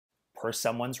per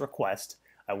someone's request,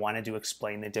 I wanted to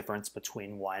explain the difference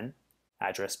between 1,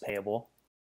 address payable,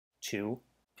 2,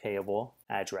 payable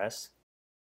address,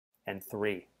 and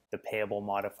 3, the payable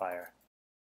modifier.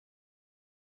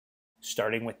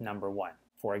 Starting with number 1,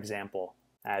 for example,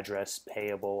 address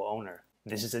payable owner.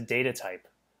 This is a data type,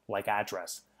 like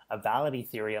address, a valid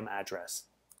Ethereum address,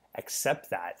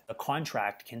 except that a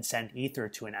contract can send Ether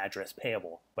to an address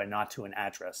payable, but not to an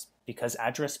address, because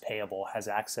address payable has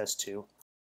access to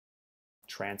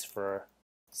transfer,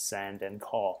 send, and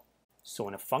call. So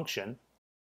in a function,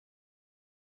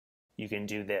 you can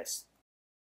do this,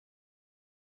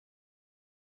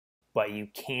 but you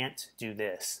can't do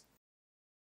this.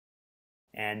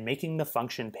 And making the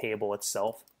function payable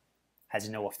itself has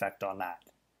no effect on that,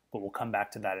 but we'll come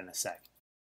back to that in a sec.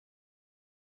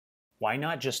 Why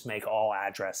not just make all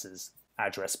addresses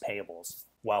address payables?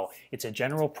 Well, it's a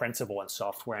general principle in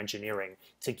software engineering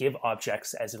to give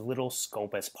objects as little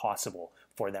scope as possible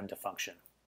for them to function.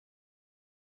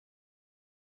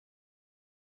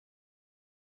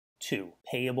 2,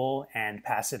 payable and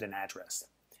pass it an address.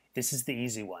 This is the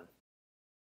easy one.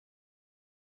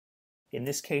 In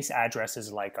this case, address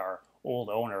is like our old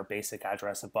owner basic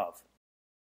address above.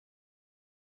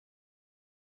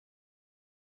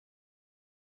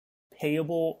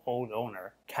 Payable old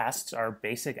owner casts our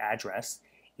basic address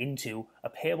into a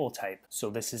payable type, so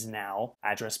this is now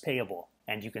address payable,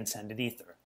 and you can send it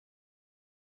Ether.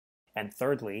 And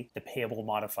thirdly, the payable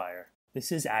modifier.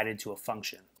 This is added to a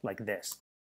function, like this.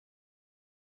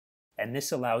 And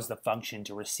this allows the function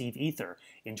to receive Ether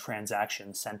in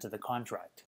transactions sent to the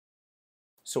contract.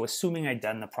 So assuming I'd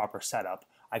done the proper setup,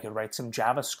 I could write some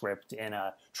JavaScript in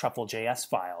a truffle.js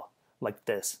file, like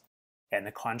this, and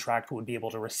the contract would be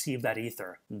able to receive that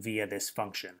Ether via this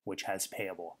function, which has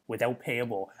payable. Without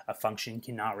payable, a function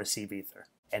cannot receive Ether.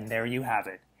 And there you have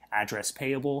it, address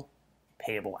payable,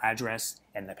 payable address,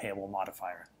 and the payable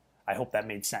modifier. I hope that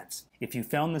made sense. If you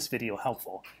found this video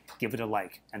helpful, give it a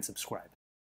like and subscribe.